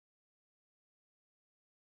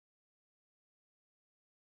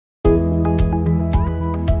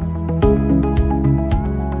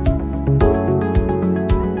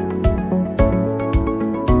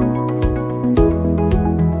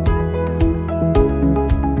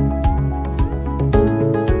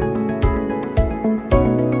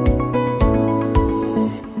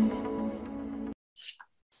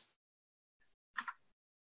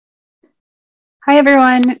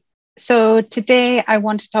everyone. So today I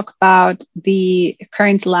want to talk about the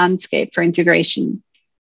current landscape for integration.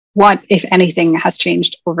 What, if anything, has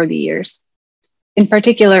changed over the years? In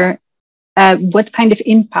particular, what kind of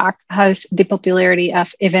impact has the popularity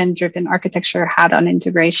of event-driven architecture had on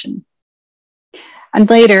integration? And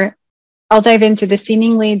later, I'll dive into the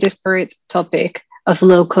seemingly disparate topic of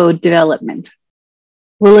low-code development.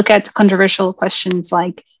 We'll look at controversial questions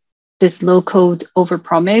like, does low-code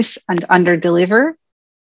overpromise and underdeliver?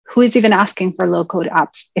 Who is even asking for low-code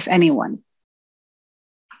apps, if anyone?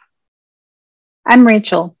 I'm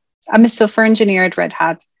Rachel. I'm a software engineer at Red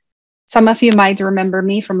Hat. Some of you might remember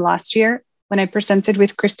me from last year when I presented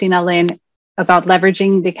with Christina Lin about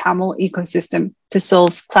leveraging the Camel ecosystem to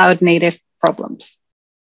solve cloud-native problems.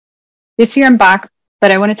 This year I'm back, but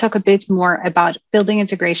I want to talk a bit more about building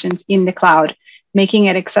integrations in the cloud, making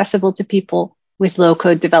it accessible to people with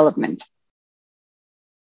low-code development.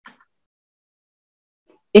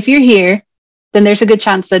 If you're here, then there's a good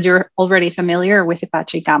chance that you're already familiar with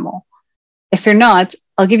Apache Camel. If you're not,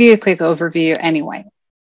 I'll give you a quick overview anyway.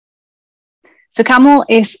 So Camel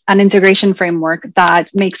is an integration framework that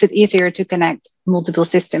makes it easier to connect multiple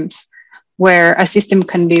systems, where a system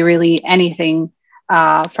can be really anything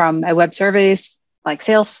from a web service like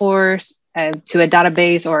Salesforce to a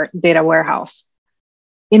database or data warehouse.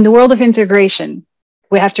 In the world of integration,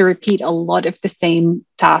 we have to repeat a lot of the same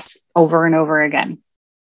tasks over and over again.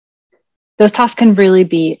 Those tasks can really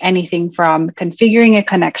be anything from configuring a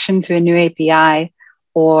connection to a new API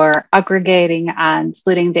or aggregating and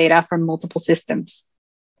splitting data from multiple systems.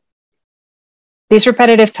 These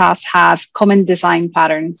repetitive tasks have common design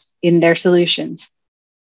patterns in their solutions.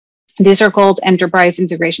 These are called enterprise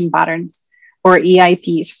integration patterns, or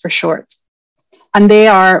EIPs for short. And they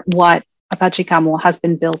are what Apache Camel has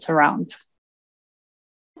been built around.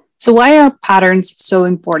 So why are patterns so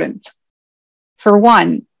important? For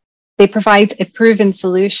one, they provide a proven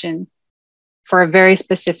solution for a very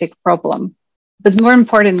specific problem. But more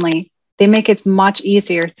importantly, they make it much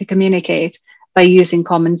easier to communicate by using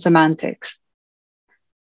common semantics.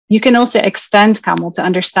 You can also extend Camel to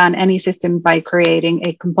understand any system by creating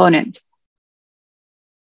a component.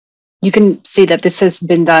 You can see that this has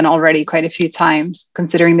been done already quite a few times,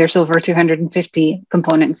 considering there's over 250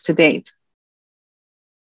 components to date.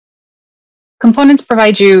 Components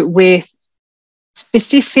provide you with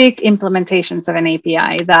specific implementations of an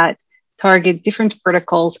API that target different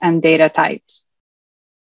protocols and data types.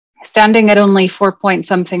 Standing at only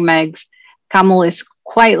 4-point-something megs, Camel is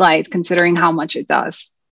quite light considering how much it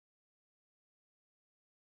does.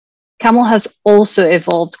 Camel has also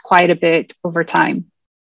evolved quite a bit over time.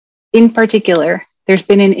 In particular, there's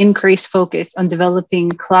been an increased focus on developing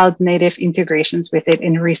cloud-native integrations with it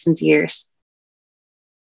in recent years.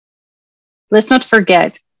 Let's not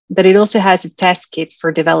forget that it also has a test kit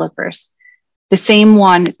for developers, the same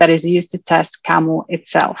one that is used to test Camel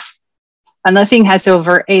itself. And that thing has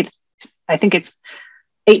over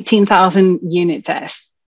 18,000 unit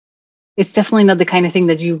tests. It's definitely not the kind of thing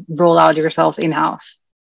that you roll out yourself in-house.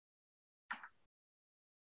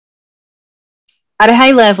 At a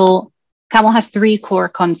high level, Camel has 3 core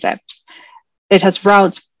concepts. It has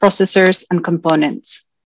routes, processors, and components.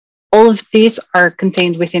 All of these are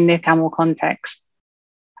contained within the Camel context.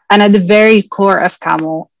 And at the very core of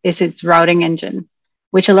Camel is its routing engine,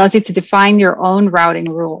 which allows you to define your own routing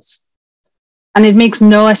rules. And it makes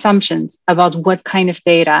no assumptions about what kind of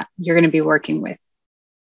data you're going to be working with.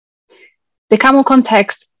 The Camel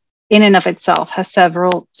context in and of itself has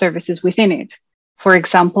several services within it. For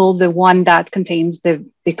example, the one that contains the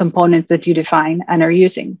components that you define and are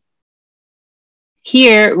using.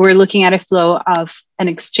 Here, we're looking at a flow of an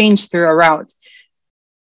exchange through a route.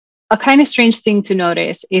 A kind of strange thing to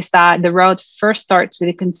notice is that the route first starts with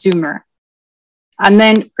a consumer, and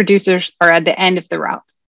then producers are at the end of the route.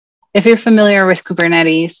 If you're familiar with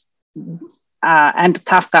Kubernetes and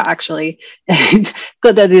Kafka, actually,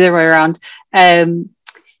 got that the other way around,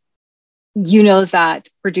 you know that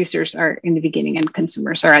producers are in the beginning and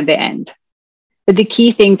consumers are at the end. But the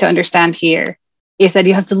key thing to understand here is that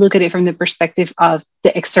you have to look at it from the perspective of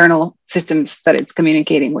the external systems that it's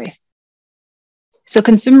communicating with. So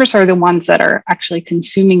consumers are the ones that are actually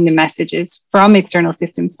consuming the messages from external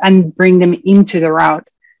systems and bring them into the route.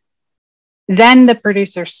 Then the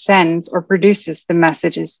producer sends or produces the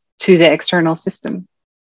messages to the external system.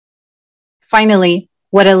 Finally,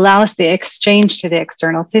 what allows the exchange to the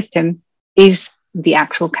external system is the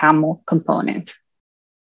actual Camel component.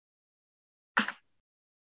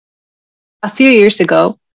 A few years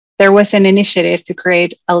ago, there was an initiative to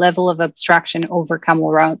create a level of abstraction over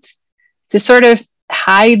Camel routes to sort of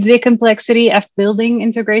hide the complexity of building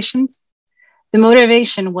integrations. The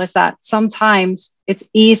motivation was that sometimes it's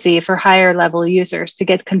easy for higher level users to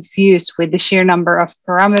get confused with the sheer number of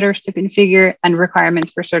parameters to configure and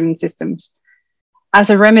requirements for certain systems. As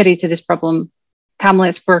a remedy to this problem,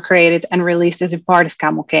 Camelets were created and released as a part of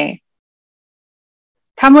CamelK.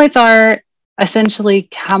 Camelets are essentially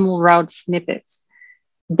camel route snippets.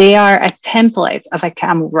 They are a template of a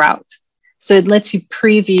camel route. So it lets you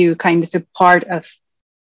preview kind of a part of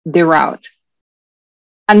the route.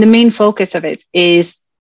 And the main focus of it is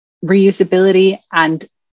reusability and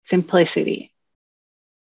simplicity.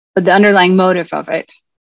 But the underlying motive of it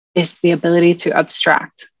is the ability to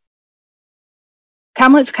abstract.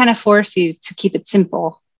 Camelets kind of force you to keep it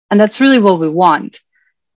simple, and that's really what we want.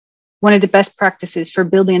 One of the best practices for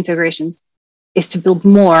building integrations is to build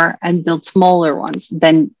more and build smaller ones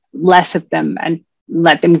than less of them and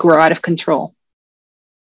let them grow out of control.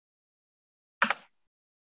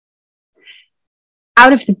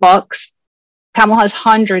 Out of the box, Camel has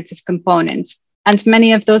hundreds of components, and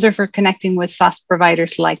many of those are for connecting with SaaS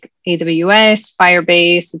providers like AWS,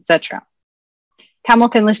 Firebase, etc. Camel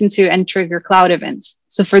can listen to and trigger cloud events.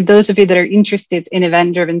 So for those of you that are interested in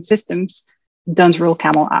event-driven systems, don't rule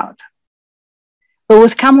Camel out. But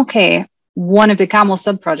with CamelK, one of the Camel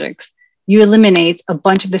subprojects, you eliminate a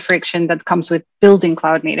bunch of the friction that comes with building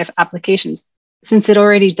cloud-native applications, since it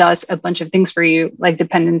already does a bunch of things for you, like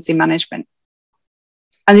dependency management.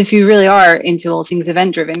 And if you really are into all things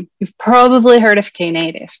event-driven, you've probably heard of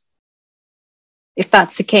Knative. If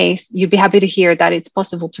that's the case, you'd be happy to hear that it's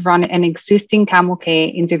possible to run an existing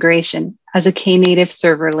CamelK integration as a Knative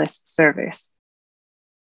serverless service.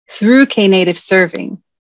 Through Knative serving,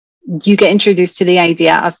 you get introduced to the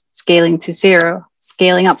idea of scaling to zero,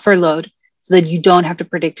 scaling up for load, so that you don't have to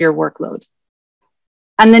predict your workload.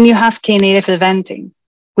 And then you have Knative eventing,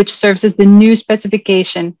 which serves as the new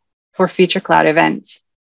specification for future cloud events.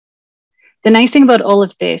 The nice thing about all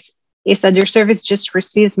of this is that your service just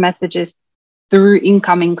receives messages through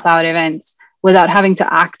incoming cloud events without having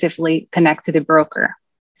to actively connect to the broker.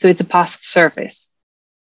 So it's a passive service.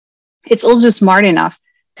 It's also smart enough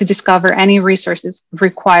to discover any resources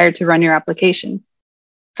required to run your application.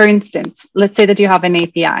 For instance, let's say that you have an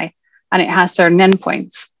API and it has certain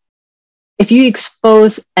endpoints. If you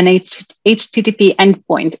expose an HTTP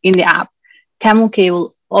endpoint in the app, CamelK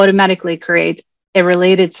will automatically create a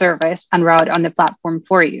related service and route on the platform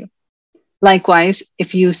for you. Likewise,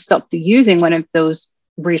 if you stopped using one of those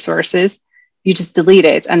resources, you just delete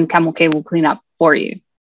it and CamelK will clean up for you.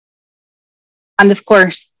 And of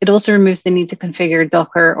course, it also removes the need to configure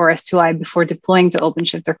Docker or S2I before deploying to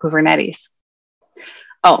OpenShift or Kubernetes.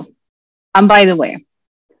 Oh, and by the way,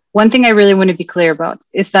 one thing I really want to be clear about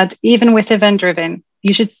is that even with event-driven,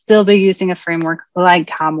 you should still be using a framework like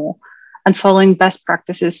Camel and following best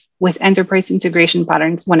practices with enterprise integration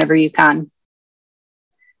patterns whenever you can.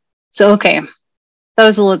 So, okay, that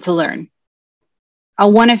was a lot to learn.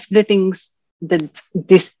 One of the things that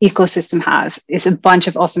this ecosystem has is a bunch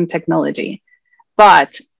of awesome technology,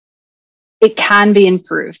 but it can be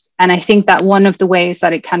improved. And I think that one of the ways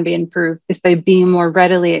that it can be improved is by being more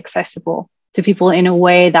readily accessible to people in a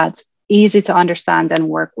way that's easy to understand and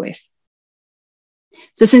work with.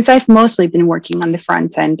 So since I've mostly been working on the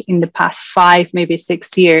front end in the past 5, maybe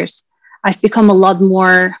 6 years, I've become a lot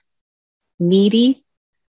more needy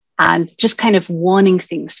and just kind of wanting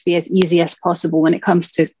things to be as easy as possible when it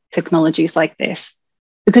comes to technologies like this,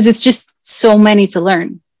 because it's just so many to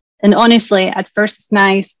learn. And honestly, at first it's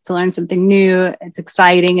nice to learn something new. It's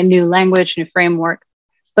exciting, a new language, new framework,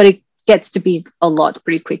 but it gets to be a lot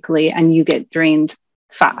pretty quickly and you get drained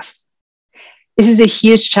fast. This is a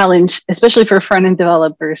huge challenge, especially for front-end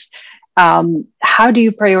developers. How do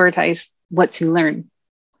you prioritize what to learn?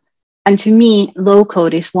 And to me, low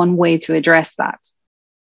code is one way to address that.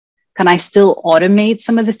 Can I still automate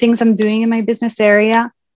some of the things I'm doing in my business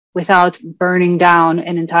area without burning down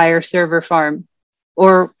an entire server farm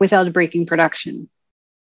or without breaking production?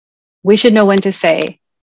 We should know when to say,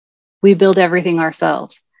 we build everything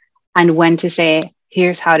ourselves, and when to say,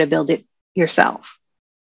 here's how to build it yourself.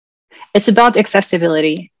 It's about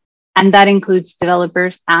accessibility, and that includes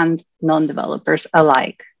developers and non-developers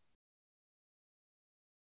alike.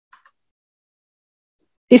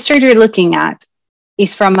 This trade you're looking at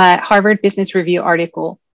is from a Harvard Business Review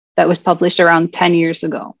article that was published around 10 years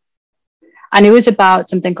ago. And it was about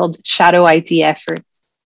something called shadow IT efforts.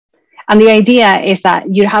 And the idea is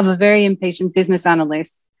that you have a very impatient business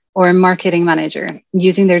analyst or a marketing manager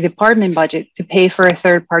using their department budget to pay for a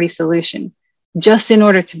third-party solution, just in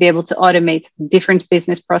order to be able to automate different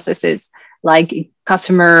business processes like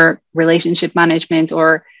customer relationship management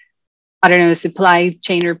or, I don't know, supply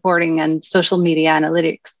chain reporting and social media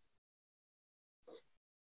analytics.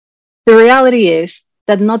 The reality is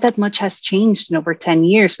that not that much has changed in over 10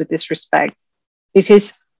 years with this respect,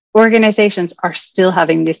 because organizations are still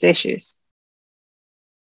having these issues.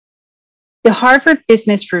 The Harvard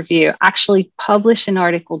Business Review actually published an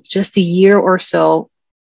article just a year or so,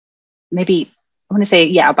 maybe I want to say,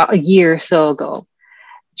 yeah, about a year or so ago,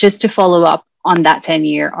 just to follow up on that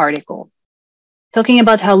 10-year article, talking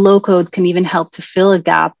about how low code can even help to fill a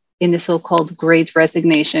gap in the so-called great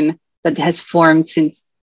resignation that has formed since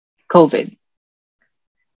COVID.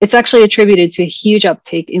 It's actually attributed to a huge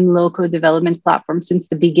uptake in low-code development platforms since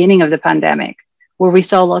the beginning of the pandemic, where we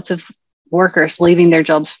saw lots of workers leaving their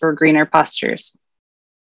jobs for greener pastures.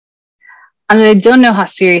 And I don't know how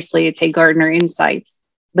seriously you take Gartner insights,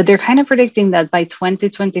 but they're kind of predicting that by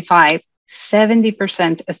 2025,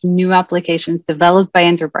 70% of new applications developed by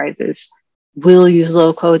enterprises will use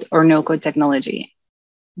low-code or no-code technology.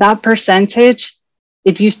 That percentage,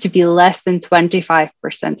 it used to be less than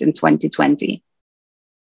 25% in 2020.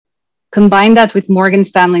 Combine that with Morgan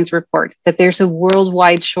Stanley's report that there's a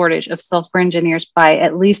worldwide shortage of software engineers by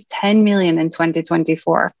at least 10 million in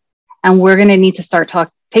 2024. And we're going to need to start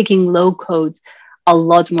taking low code a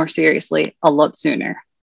lot more seriously, a lot sooner.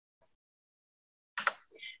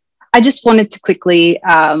 I just wanted to quickly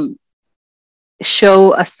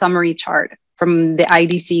show a summary chart from the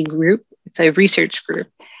IDC group. It's a research group.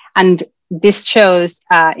 And this shows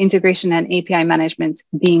integration and API management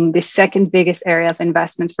being the second biggest area of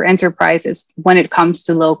investments for enterprises when it comes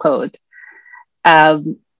to low code.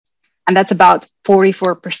 And that's about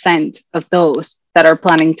 44% of those that are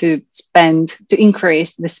planning to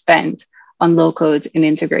increase the spend on low code and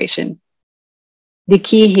integration. The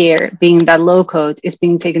key here being that low code is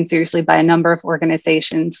being taken seriously by a number of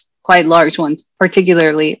organizations, quite large ones,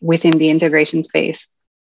 particularly within the integration space.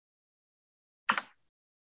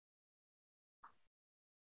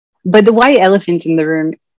 But the white elephant in the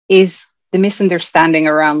room is the misunderstanding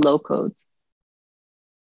around low code.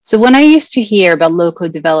 So when I used to hear about low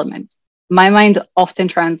code development, my mind often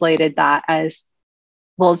translated that as,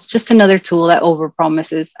 well, it's just another tool that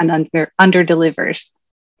overpromises and underdelivers.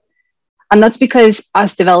 And that's because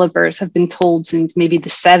us developers have been told since maybe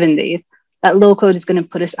the 70s that low code is going to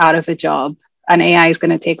put us out of a job and AI is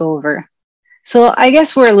going to take over. So I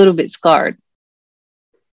guess we're a little bit scarred.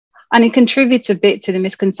 And it contributes a bit to the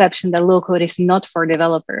misconception that low code is not for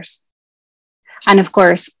developers. And of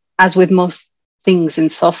course, as with most things in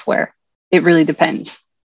software, it really depends.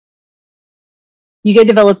 You get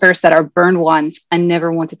developers that are burned once and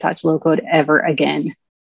never want to touch low code ever again.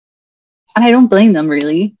 And I don't blame them,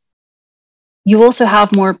 really. You also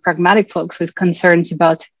have more pragmatic folks with concerns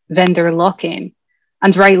about vendor lock-in,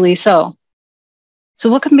 and rightly so. So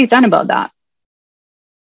what can be done about that?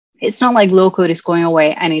 It's not like low code is going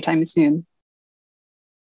away anytime soon.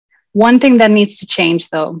 One thing that needs to change,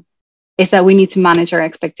 though, is that we need to manage our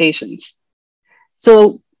expectations.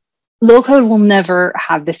 So low code will never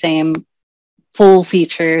have the same full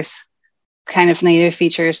features, kind of native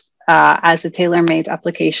features as a tailor-made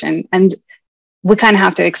application. And we kind of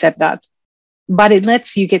have to accept that. But it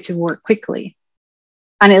lets you get to work quickly.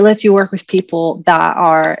 And it lets you work with people that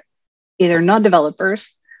are either not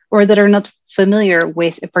developers or that are not familiar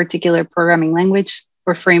with a particular programming language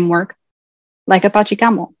or framework, like Apache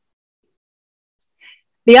Camel.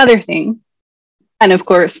 The other thing, and of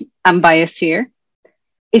course, I'm biased here,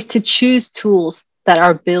 is to choose tools that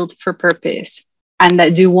are built for purpose and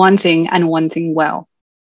that do one thing and one thing well.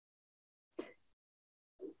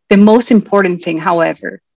 The most important thing,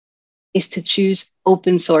 however, is to choose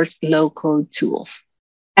open source low-code tools.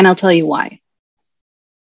 And I'll tell you why.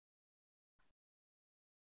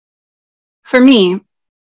 For me,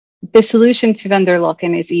 the solution to vendor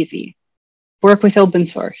lock-in is easy. Work with open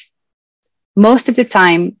source. Most of the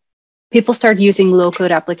time, people start using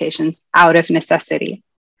low-code applications out of necessity.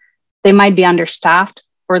 They might be understaffed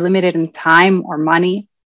or limited in time or money,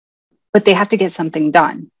 but they have to get something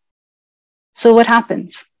done. So what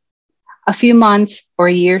happens? A few months or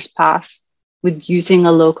years pass with using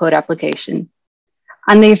a low-code application,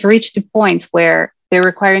 and they've reached the point where their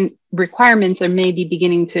requirements are maybe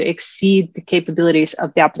beginning to exceed the capabilities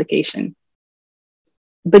of the application.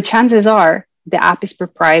 But chances are the app is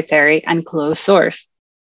proprietary and closed source.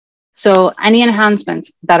 So any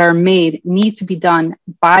enhancements that are made need to be done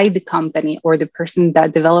by the company or the person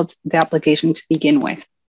that developed the application to begin with.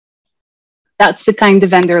 That's the kind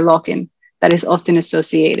of vendor lock-in that is often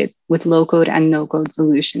associated with low-code and no-code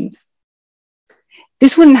solutions.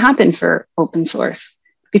 This wouldn't happen for open source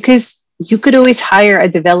because you could always hire a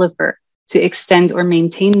developer to extend or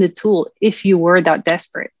maintain the tool if you were that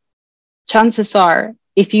desperate. Chances are,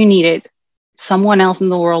 if you need it, someone else in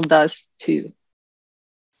the world does too.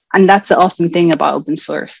 And that's the awesome thing about open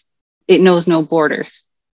source. It knows no borders.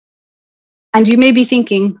 And you may be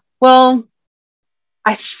thinking, well,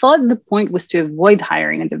 I thought the point was to avoid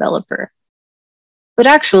hiring a developer, but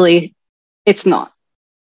actually it's not.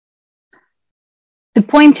 The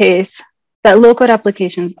point is that low-code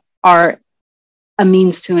applications are a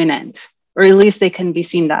means to an end, or at least they can be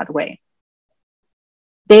seen that way.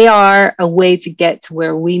 They are a way to get to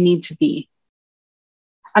where we need to be.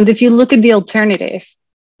 And if you look at the alternative,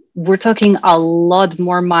 we're talking a lot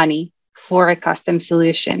more money for a custom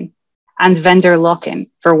solution and vendor lock-in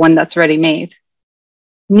for one that's ready-made.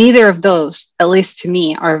 Neither of those, at least to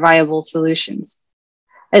me, are viable solutions.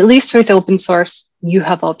 At least with open source, you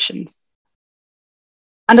have options.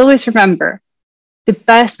 And always remember, the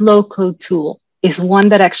best low-code tool is one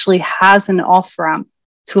that actually has an off-ramp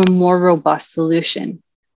to a more robust solution,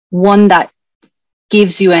 one that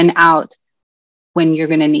gives you an out when you're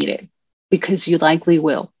going to need it, because you likely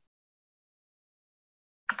will.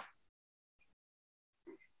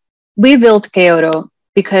 We built Kaoto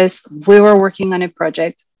because we were working on a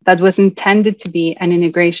project that was intended to be an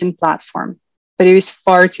integration platform, but it was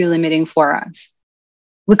far too limiting for us.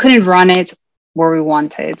 We couldn't run it where we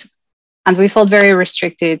wanted, and we felt very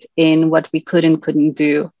restricted in what we could and couldn't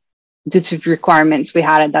do due to the requirements we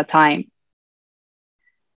had at that time.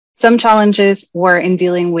 Some challenges were in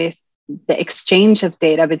dealing with the exchange of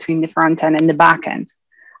data between the front end and the back end.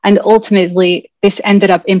 And ultimately, this ended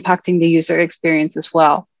up impacting the user experience as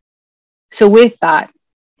well. So with that,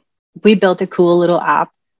 we built a cool little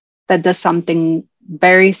app that does something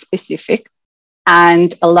very specific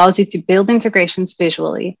and allows you to build integrations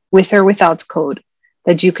visually with or without code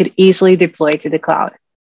that you could easily deploy to the cloud.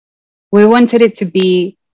 We wanted it to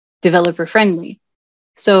be developer friendly.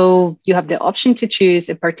 So you have the option to choose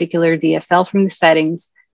a particular DSL from the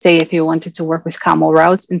settings, say if you wanted to work with camel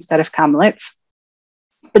routes instead of camelets.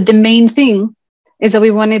 But the main thing is that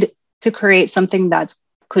we wanted to create something that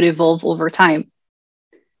could evolve over time.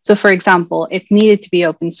 So for example, it needed to be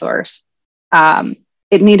open source.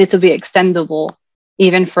 It needed to be extendable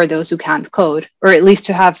even for those who can't code, or at least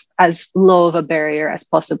to have as low of a barrier as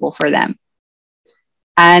possible for them.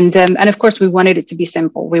 And of course, we wanted it to be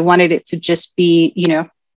simple. We wanted it to just be,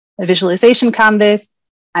 a visualization canvas,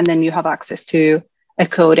 and then you have access to a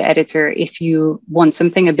code editor if you want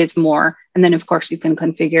something a bit more. And then, of course, you can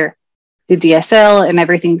configure the DSL and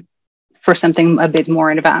everything for something a bit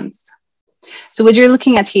more advanced. So what you're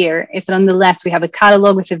looking at here is that on the left, we have a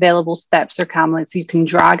catalog with available steps or camelets you can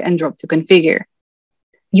drag and drop to configure.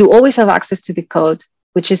 You always have access to the code,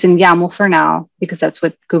 which is in YAML for now, because that's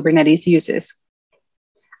what Kubernetes uses.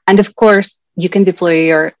 And of course, you can deploy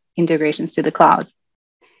your integrations to the cloud.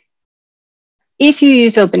 If you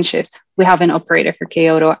use OpenShift, we have an operator for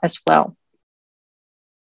Kaoto as well.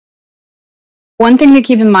 One thing to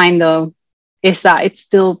keep in mind, though, is that it's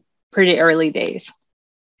still pretty early days.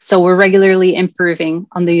 So we're regularly improving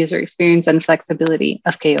on the user experience and flexibility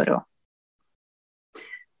of Kaoto.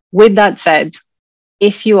 With that said,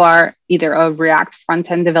 if you are either a React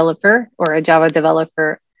front-end developer or a Java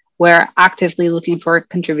developer, we're actively looking for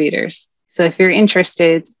contributors. So if you're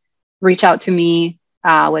interested, reach out to me,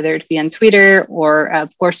 whether it be on Twitter or,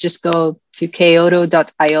 of course, just go to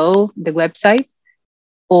kaoto.io, the website,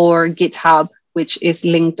 or GitHub, which is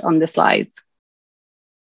linked on the slides.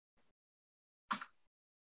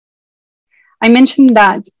 I mentioned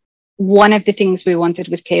that one of the things we wanted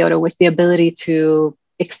with Kaoto was the ability to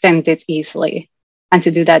extend it easily and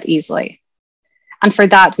to do that easily. And for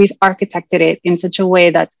that, we've architected it in such a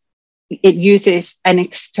way that it uses an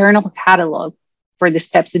external catalog for the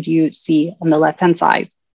steps that you see on the left-hand side.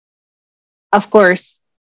 Of course,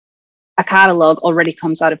 a catalog already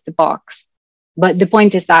comes out of the box, but the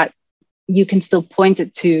point is that you can still point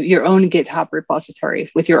it to your own GitHub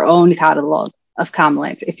repository with your own catalog of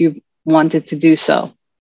Camelet if you wanted to do so.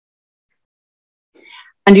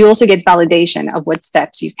 And you also get validation of what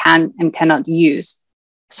steps you can and cannot use.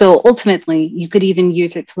 So ultimately, you could even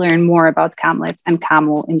use it to learn more about Camlets and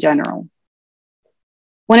Camel in general.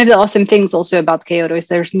 One of the awesome things also about Kaoto is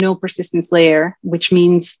there's no persistence layer, which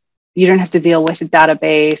means you don't have to deal with a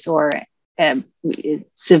database or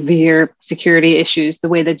severe security issues the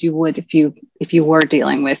way that you would if you were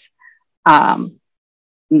dealing with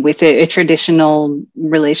a traditional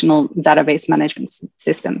relational database management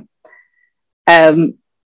system.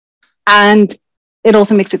 And it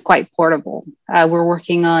also makes it quite portable. We're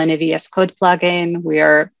working on a VS Code plugin. We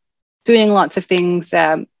are doing lots of things.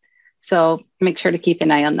 So make sure to keep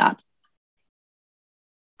an eye on that.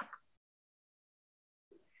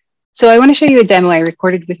 So I want to show you a demo I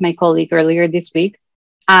recorded with my colleague earlier this week.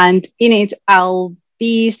 And in it, I'll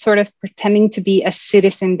be sort of pretending to be a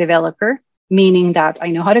citizen developer, meaning that I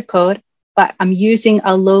know how to code, but I'm using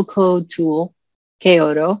a low-code tool,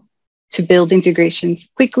 Kaoto, to build integrations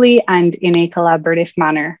quickly and in a collaborative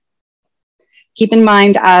manner. Keep in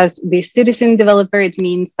mind, as the citizen developer, it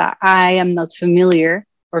means that I am not familiar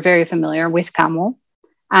or very familiar with Camel,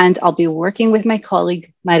 and I'll be working with my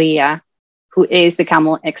colleague, Maria, who is the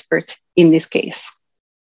Camel expert in this case.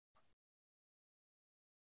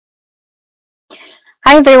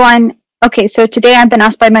 Hi, everyone. Okay, so today I've been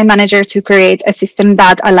asked by my manager to create a system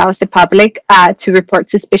that allows the public to report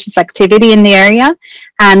suspicious activity in the area.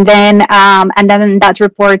 And then that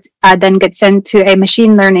report then gets sent to a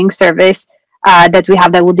machine learning service that we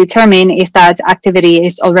have that will determine if that activity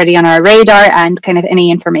is already on our radar, and kind of any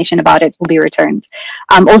information about it will be returned.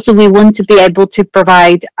 Also, we want to be able to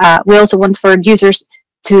provide, we also want for users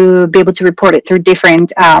to be able to report it through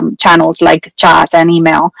different channels like chat and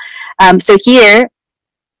email. So here,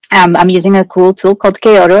 I'm using a cool tool called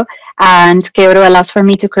Kaoto, and Kaoto allows for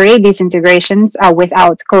me to create these integrations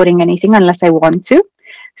without coding anything unless I want to.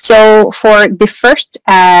 So for the first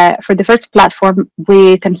platform,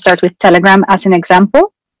 we can start with Telegram as an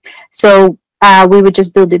example. So we would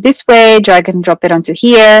just build it this way, drag and drop it onto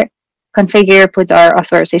here, configure, put our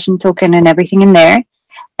authorization token and everything in there.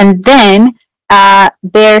 And then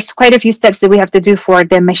there's quite a few steps that we have to do for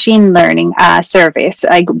the machine learning service.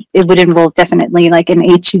 It would involve definitely like an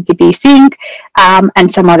HTTP sync and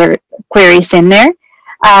some other queries in there,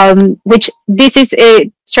 which this is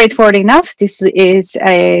straightforward enough. This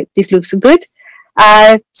looks good.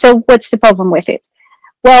 So what's the problem with it?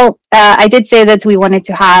 Well, I did say that we wanted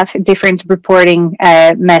to have different reporting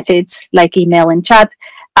methods like email and chat.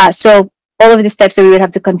 So all of the steps that we would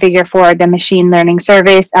have to configure for the machine learning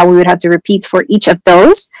service, we would have to repeat for each of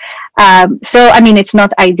those. So, I mean, it's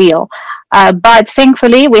not ideal. But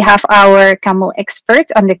thankfully, we have our Camel expert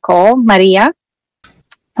on the call, Maria.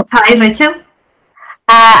 Hi, Rachel.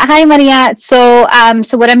 Hi, Maria. So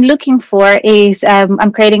what I'm looking for is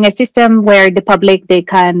I'm creating a system where the public, they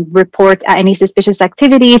can report any suspicious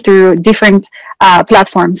activity through different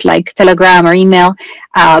platforms like Telegram or email.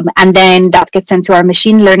 And then that gets sent to our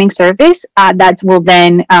machine learning service that will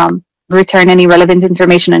then return any relevant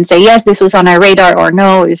information and say, yes, this was on our radar, or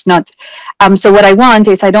no, it's not. So what I want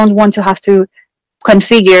is I don't want to have to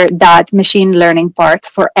configure that machine learning part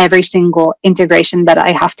for every single integration that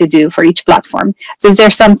I have to do for each platform. So is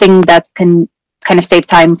there something that can kind of save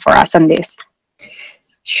time for us on this?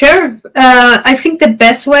 Sure. I think the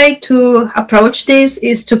best way to approach this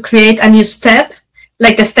is to create a new step,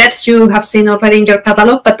 like the steps you have seen already in your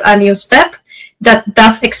catalog, but a new step that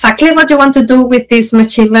does exactly what you want to do with this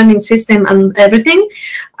machine learning system and everything.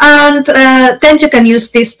 And then you can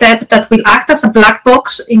use this step that will act as a black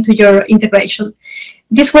box into your integration.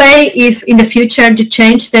 This way, if in the future you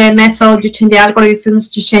change the method, you change the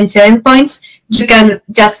algorithms, you change the endpoints, you can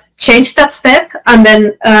just change that step, and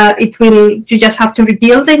then you just have to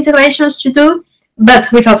rebuild the integrations you do,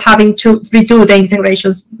 but without having to redo the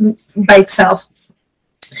integrations by itself.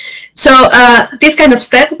 So this kind of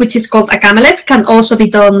step, which is called a camelet, can also be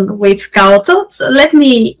done with Kaoto. So let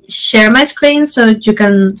me share my screen so you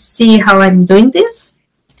can see how I'm doing this.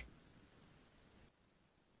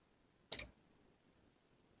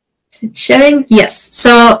 Is it sharing? Yes.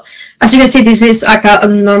 So as you can see, this is a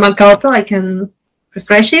normal Kaoto. I can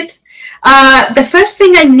refresh it. The first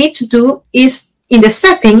thing I need to do is, in the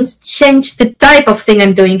settings, change the type of thing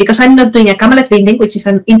I'm doing, because I'm not doing a camelet binding, which is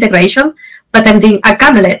an integration, but I'm doing a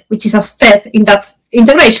camelet, which is a step in that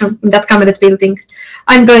integration, in that camelet building.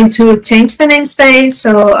 I'm going to change the namespace.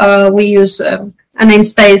 So we use a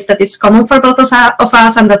namespace that is common for both of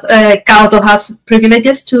us and that Kaoto has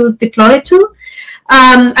privileges to deploy to.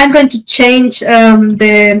 I'm going to change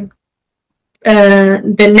the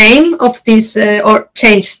name of this,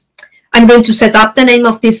 I'm going to set up the name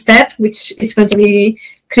of this step, which is going to be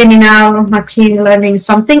criminal machine learning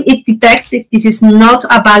something. It detects if this is not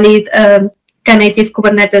a valid Knative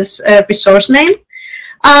Kubernetes resource name.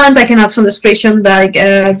 And I can add some description like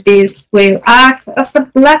this will act as a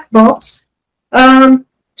black box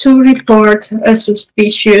to report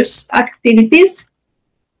suspicious activities.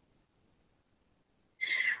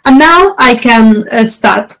 And now I can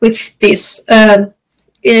start with this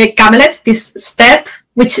camelet, this step,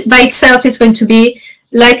 which by itself is going to be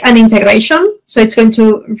like an integration. So it's going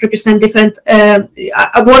to represent different a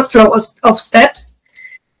workflow of steps.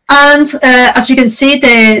 And as you can see,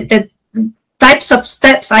 the types of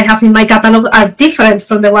steps I have in my catalog are different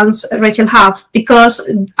from the ones Rachel have, because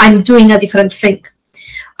I'm doing a different thing.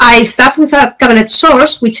 I start with a camelet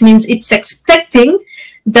source, which means it's expecting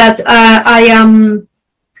that I am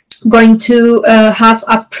going to have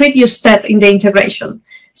a previous step in the integration.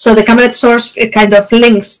 So the Camelot source kind of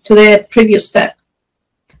links to the previous step.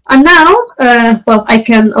 And now, well, I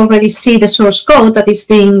can already see the source code that is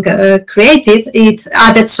being created. It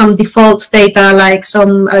added some default data, like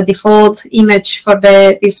some default image for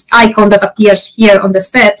this icon that appears here on the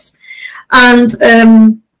steps.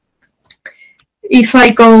 And if I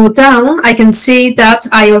go down, I can see that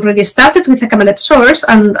I already started with a Camelot source,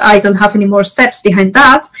 and I don't have any more steps behind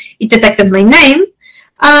that. It detected my name.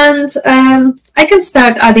 And I can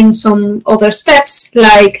start adding some other steps,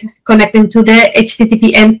 like connecting to the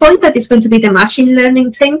HTTP endpoint that is going to be the machine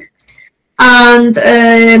learning thing. And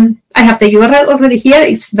I have the URL already here.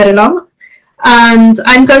 It's very long. And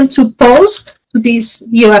I'm going to post to this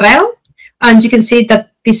URL. And you can see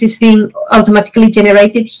that this is being automatically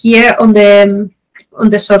generated here on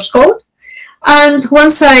the source code. And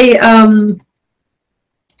once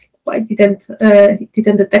it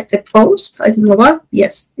didn't detect the post. I don't know why.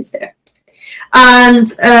 Yes, it's there. And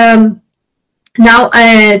now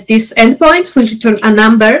this endpoint will return a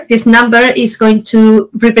number. This number is going to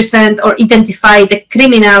represent or identify the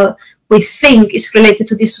criminal we think is related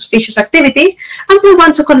to this suspicious activity. And we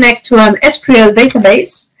want to connect to an SQL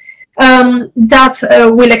database that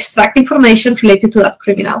will extract information related to that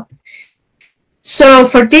criminal. So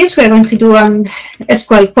for this, we're going to do an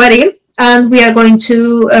SQL query. And we are going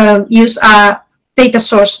to use a data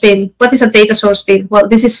source bin. What is a data source bin? Well,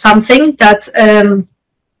 this is something that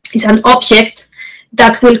is an object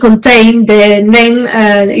that will contain the name,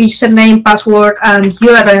 username, password, and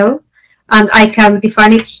URL. And I can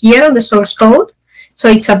define it here on the source code. So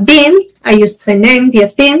it's a bin. I used the same name,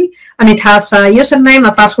 DS bin, and it has a username,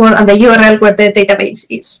 a password, and the URL where the database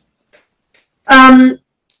is.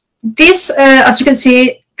 This, as you can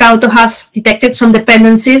see, Kaoto has detected some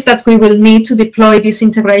dependencies that we will need to deploy this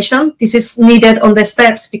integration. This is needed on the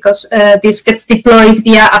steps because this gets deployed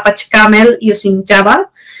via Apache Camel using Java.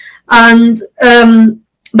 And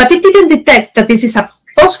but it didn't detect that this is a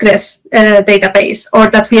Postgres database or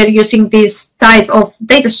that we are using this type of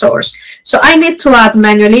data source. So I need to add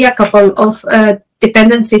manually a couple of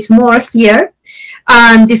dependencies more here.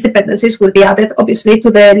 And these dependencies will be added, obviously, to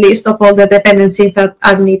the list of all the dependencies that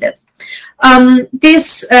are needed.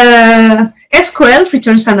 This SQL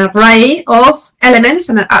returns an array of elements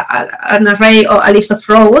and an array or a list of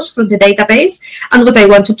rows from the database. And what I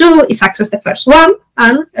want to do is access the first one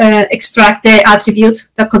and extract the attribute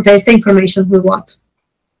that contains the information we want.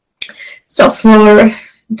 So for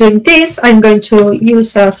doing this, I'm going to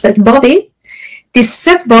use a set body. This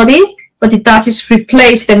set body, what it does is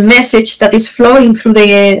replace the message that is flowing through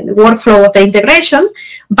the workflow of the integration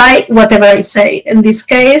by whatever I say. In this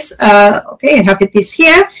case, okay, I have this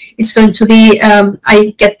here. It's going to be,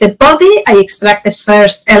 I get the body, I extract the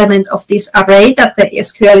first element of this array that the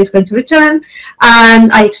SQL is going to return,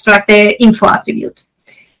 and I extract the info attribute.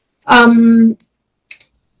 Well,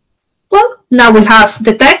 now we have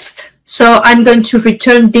the text. So I'm going to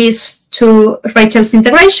return this to Rachel's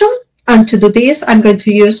integration. And to do this, I'm going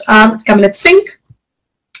to use Camelot sync.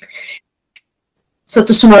 So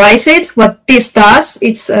to summarize it, what this does,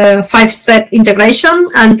 it's a 5-step integration,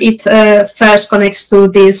 and it first connects to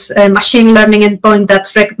this machine learning endpoint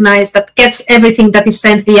that recognizes, that gets everything that is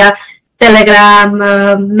sent via Telegram,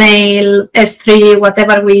 mail, S3,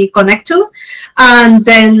 whatever we connect to. And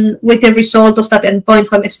then with the result of that endpoint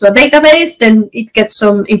connects to a database, then it gets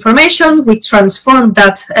some information. We transform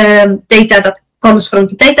that data that comes from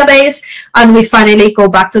the database, and we finally go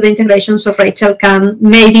back to the integration so Rachel can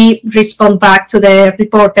maybe respond back to the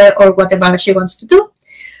reporter or whatever she wants to do.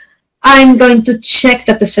 I'm going to check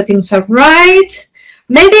that the settings are right.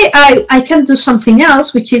 Maybe I can do something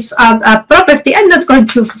else, which is a property. I'm not going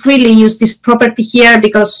to really use this property here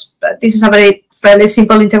because this is a fairly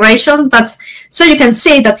simple integration, but so you can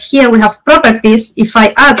see that here we have properties. If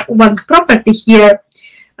I add one property here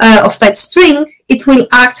of type string, it will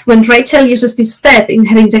act when Rachel uses this step in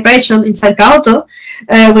her integration inside Kaoto.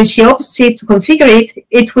 When she opens it to configure it,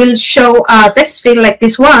 it will show a text field like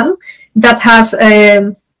this one that has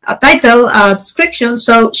a title, a description,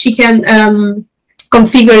 so she can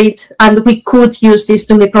configure it, and we could use this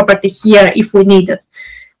to make property here if we need it,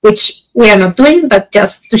 which we are not doing, but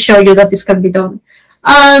just to show you that this can be done.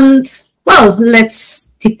 And well,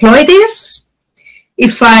 let's deploy this.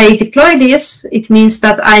 If I deploy this, it means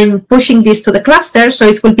that I'm pushing this to the cluster, so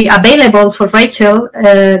it will be available for Rachel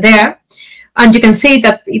there. And you can see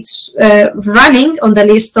that it's running on the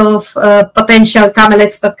list of potential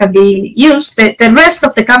camelets that can be used. The rest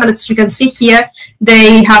of the camelets you can see here,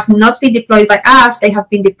 they have not been deployed by us. They have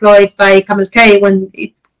been deployed by CamelK when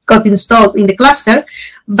it got installed in the cluster.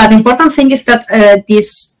 But the important thing is that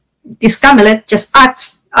this this camelet just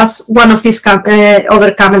acts as one of these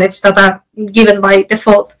other camelets that are given by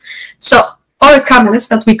default. So our camelets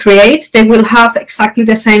that we create, they will have exactly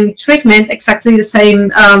the same treatment, exactly the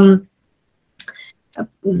same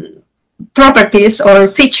properties or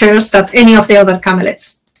features that any of the other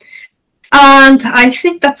camelets. And I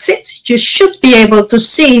think that's it. You should be able to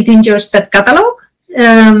see it in your step catalog.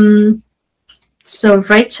 So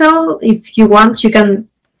Rachel, if you want, you can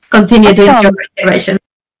continue doing your integration.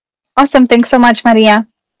 Awesome. Thanks so much, Maria.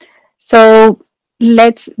 So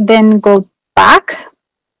let's then go back,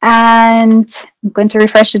 and I'm going to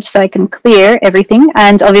refresh it so I can clear everything.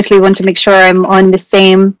 And obviously want to make sure I'm on the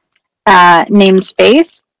same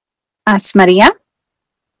namespace as Maria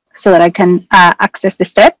so that I can access the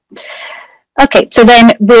step. Okay, so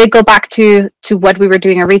then we go back to what we were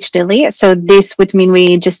doing originally. So this would mean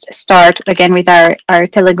we just start again with our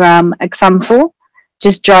Telegram example,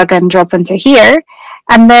 just drag and drop into here.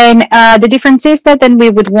 And then the difference is that then we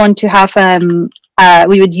would want to have,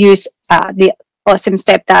 we would use the awesome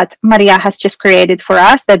step that Maria has just created for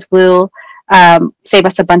us that will save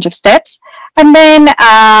us a bunch of steps. And then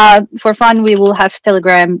for fun, we will have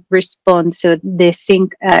Telegram respond. So the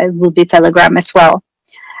sync will be Telegram as well.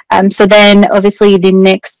 So then obviously the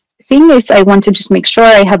next thing is I want to just make sure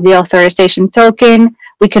I have the authorization token.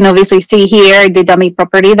 We can obviously see here the dummy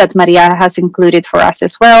property that Maria has included for us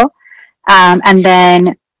as well. And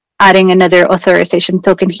then adding another authorization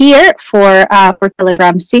token here for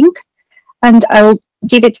Telegram sync. And I'll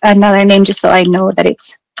give it another name just so I know that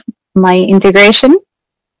it's my integration.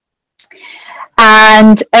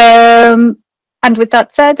 And with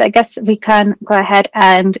that said, I guess we can go ahead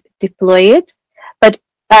and deploy it. But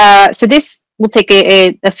so this will take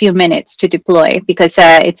a few minutes to deploy because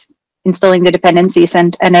it's installing the dependencies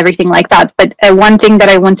and everything like that. But one thing that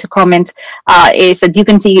I want to comment is that you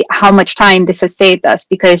can see how much time this has saved us,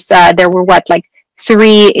 because there were like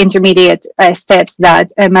 3 intermediate steps that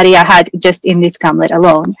Maria had just in this camelet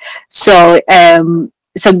alone. So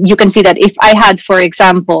so you can see that if I had, for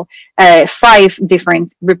example, 5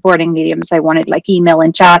 different reporting mediums I wanted, like email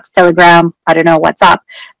and chat, Telegram, I don't know, WhatsApp,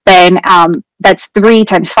 then that's 3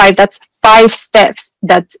 times 5. That's 5 steps.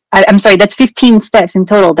 I'm sorry, that's 15 steps in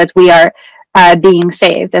total that we are being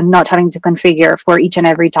saved and not having to configure for each and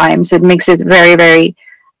every time. So it makes it very, very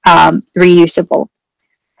reusable.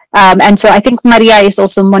 And so I think Maria is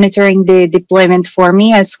also monitoring the deployment for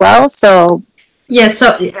me as well. So yes,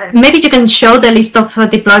 so maybe you can show the list of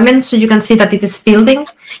deployments so you can see that it is building.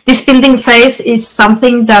 This building phase is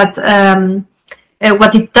something that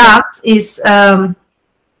what it does is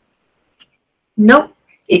no,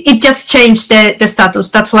 it just changed the status.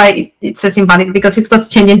 That's why it says invalid, because it was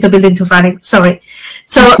changing to building to running. Sorry.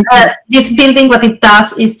 So this building, what it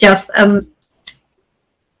does is just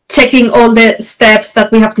checking all the steps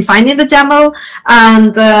that we have defined in the YAML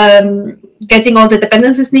and getting all the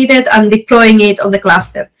dependencies needed and deploying it on the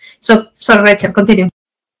cluster. So, sorry, Rachel, continue.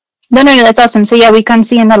 No, that's awesome. So yeah, we can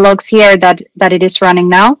see in the logs here that it is running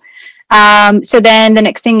now. So then the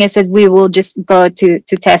next thing is that we will just go to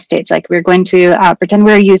test it. Like we're going to pretend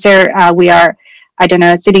we're a user. We are, I don't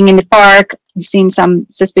know, sitting in the park. We've seen some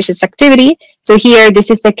suspicious activity. So here,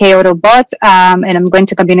 this is the Kaoto bot, and I'm going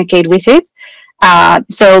to communicate with it.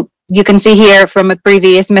 So you can see here from a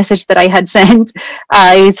previous message that I had sent,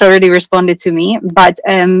 it's already responded to me. But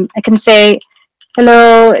I can say,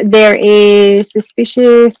 hello, there is a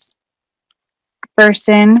suspicious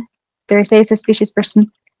person. There is a suspicious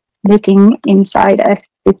person looking inside of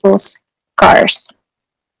people's cars.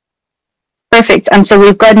 Perfect. And so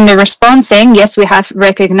we've gotten a response saying, yes, we have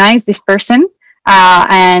recognized this person.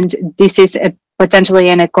 And this is potentially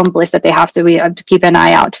an accomplice that they have to keep an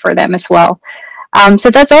eye out for them as well.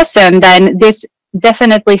 So that's awesome. Then this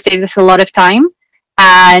definitely saves us a lot of time.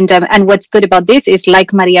 And what's good about this is,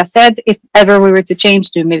 like Maria said, if ever we were to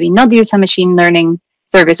change to maybe not use a machine learning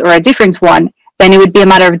service or a different one, then it would be a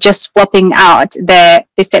matter of just swapping out the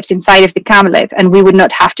steps inside of the camelet, and we would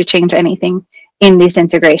not have to change anything in these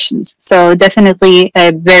integrations. So definitely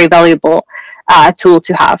a very valuable tool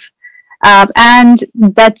to have. And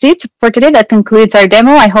that's it for today. That concludes our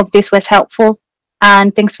demo. I hope this was helpful,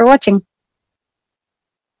 and thanks for watching.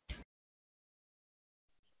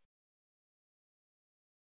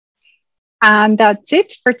 And that's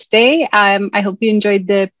it for today. I hope you enjoyed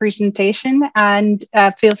the presentation, and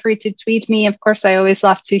feel free to tweet me. Of course, I always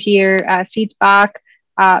love to hear feedback,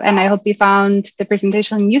 and I hope you found the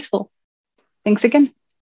presentation useful. Thanks again.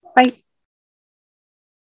 Bye.